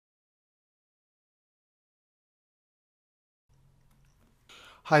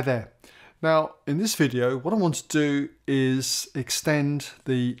Hi there. Now in this video what I want to do is extend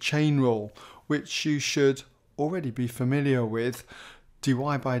the chain rule, which you should already be familiar with. dy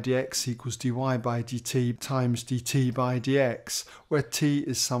by dx equals dy by dt times dt by dx, where t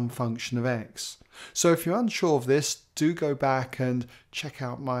is some function of x. So if you're unsure of this, do go back and check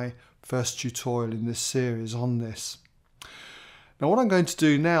out my first tutorial in this series on this. Now what I'm going to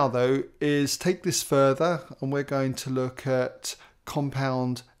do now though is take this further, and we're going to look at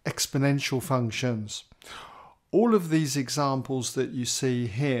compound exponential functions. All of these examples that you see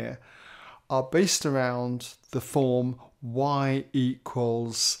here are based around the form y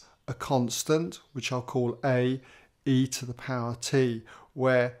equals a constant, which I'll call a, e to the power t,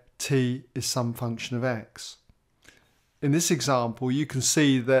 where t is some function of x. In this example you can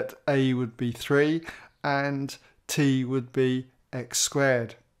see that a would be 3 and t would be x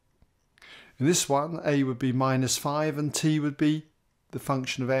squared. In this one a would be minus 5 and t would be the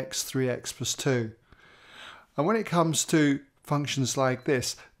function of x, 3x plus 2. And when it comes to functions like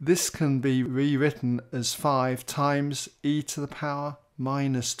this, this can be rewritten as 5 times e to the power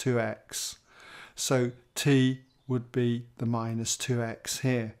minus 2x. So t would be the minus 2x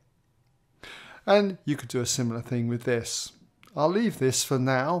here. And you could do a similar thing with this. I'll leave this for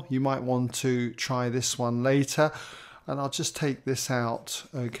now. You might want to try this one later, and I'll just take this out,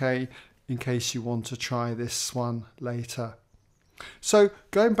 okay, in case you want to try this one later. So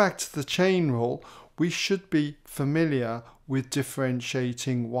going back to the chain rule, we should be familiar with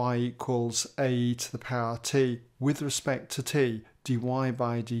differentiating y equals a to the power t with respect to t, dy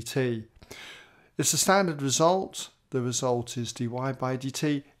by dt. It's a standard result. The result is dy by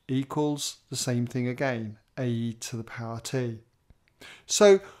dt equals the same thing again, a to the power t.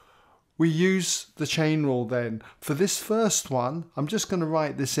 So we use the chain rule then. For this first one, I'm just going to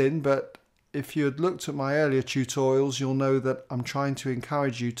write this in, but if you had looked at my earlier tutorials, you'll know that I'm trying to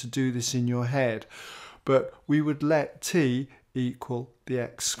encourage you to do this in your head. But we would let t equal the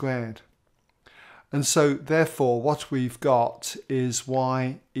x squared. And so therefore what we've got is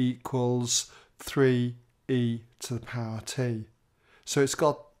y equals 3e to the power t. So it's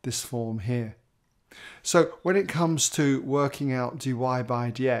got this form here. So when it comes to working out dy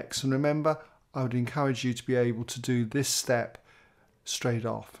by dx, and remember, I would encourage you to be able to do this step straight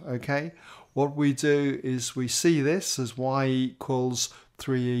off, okay? What we do is we see this as y equals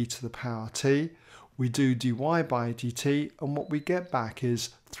 3e to the power t. We do dy by dt, and what we get back is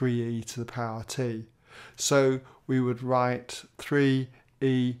 3e to the power t. So we would write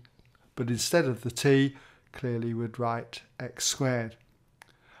 3e, but instead of the t, clearly we'd write x squared.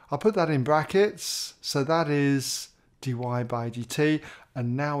 I'll put that in brackets, so that is dy by dt,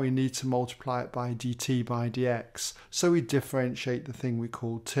 and now we need to multiply it by dt by dx. So we differentiate the thing we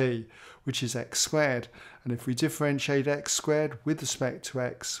call t, which is x squared. And if we differentiate x squared with respect to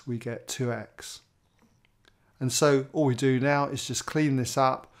x, we get 2x. And so all we do now is just clean this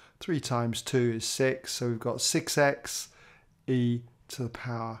up. 3 times 2 is 6, so we've got 6x e to the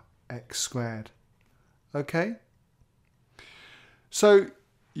power x squared. Okay? So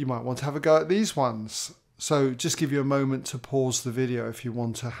you might want to have a go at these ones. So just give you a moment to pause the video if you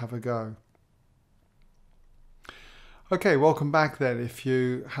want to have a go. Okay, welcome back then. If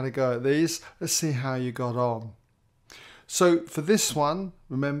you had a go at these, let's see how you got on. So for this one,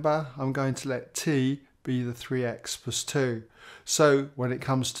 remember, I'm going to let t be the 3x plus 2. So when it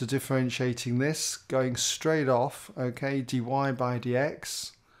comes to differentiating this, going straight off, okay, dy by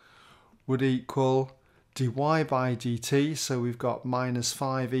dx would equal dy by dt, so we've got minus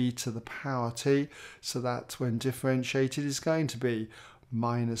 5e to the power t, so that when differentiated is going to be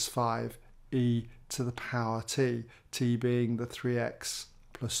minus 5e to the power t, t being the 3x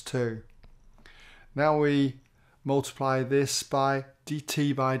plus 2. Now we multiply this by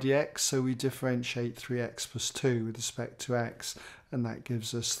dt by dx, so we differentiate 3x plus 2 with respect to x, and that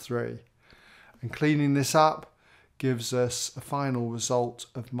gives us 3. And cleaning this up gives us a final result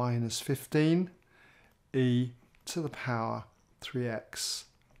of minus 15 e to the power 3x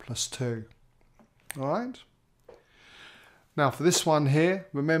plus 2. Alright? Now for this one here,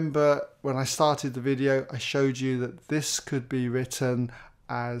 remember when I started the video I showed you that this could be written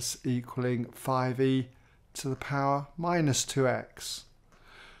as equaling 5e to the power minus 2x.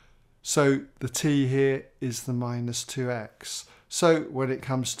 So the t here is the minus 2x. So when it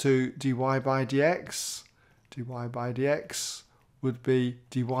comes to dy by dx, dy by dx would be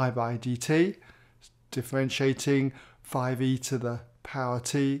dy by dt. Differentiating 5e to the power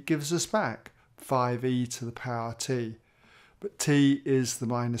t gives us back 5e to the power t. But t is the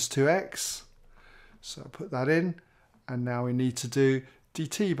minus 2x, so I'll put that in, and now we need to do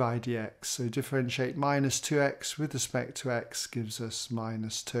dt by dx. So differentiate minus 2x with respect to x gives us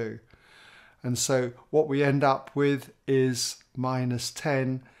minus 2. And so what we end up with is minus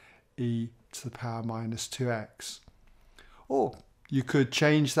 10 e to the power minus 2x. Or you could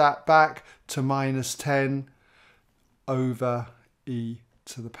change that back to minus 10 over e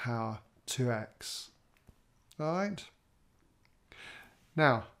to the power 2x. All right.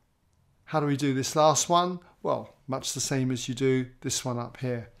 Now, how do we do this last one? Well, much the same as you do this one up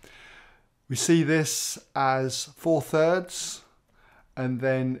here. We see this as 4/3, and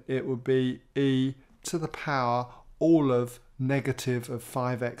then it would be e to the power all of negative of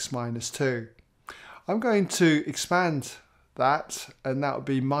 5x minus 2. I'm going to expand that, and that would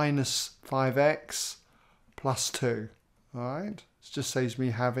be minus 5x plus 2. All right, it just saves me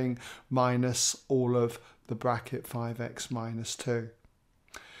having minus all of the bracket 5x minus 2.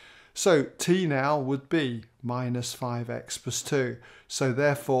 So t now would be minus 5x plus 2. So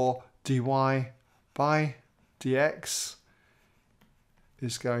therefore dy by dx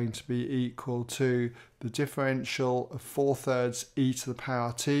is going to be equal to the differential of 4/3 e to the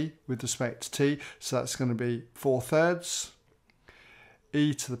power t with respect to t. So that's going to be 4/3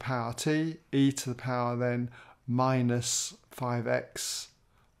 e to the power t, e to the power then minus 5x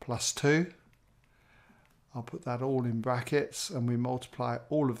plus 2. I'll put that all in brackets, and we multiply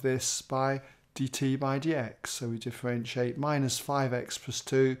all of this by dt by dx. So we differentiate minus 5x plus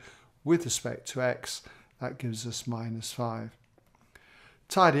 2 with respect to x. That gives us minus 5.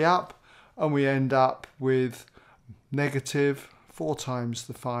 Tidy up, and we end up with negative 4 times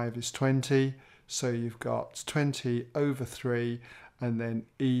the 5 is 20. So you've got 20 over 3, and then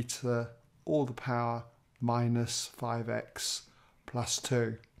e to all the power minus 5x plus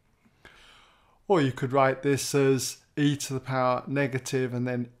 2. Or you could write this as e to the power negative and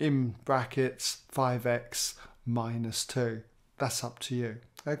then in brackets 5x minus 2. That's up to you.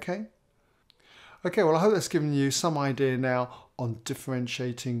 Okay? Okay, well I hope that's given you some idea now on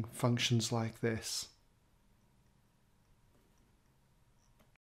differentiating functions like this.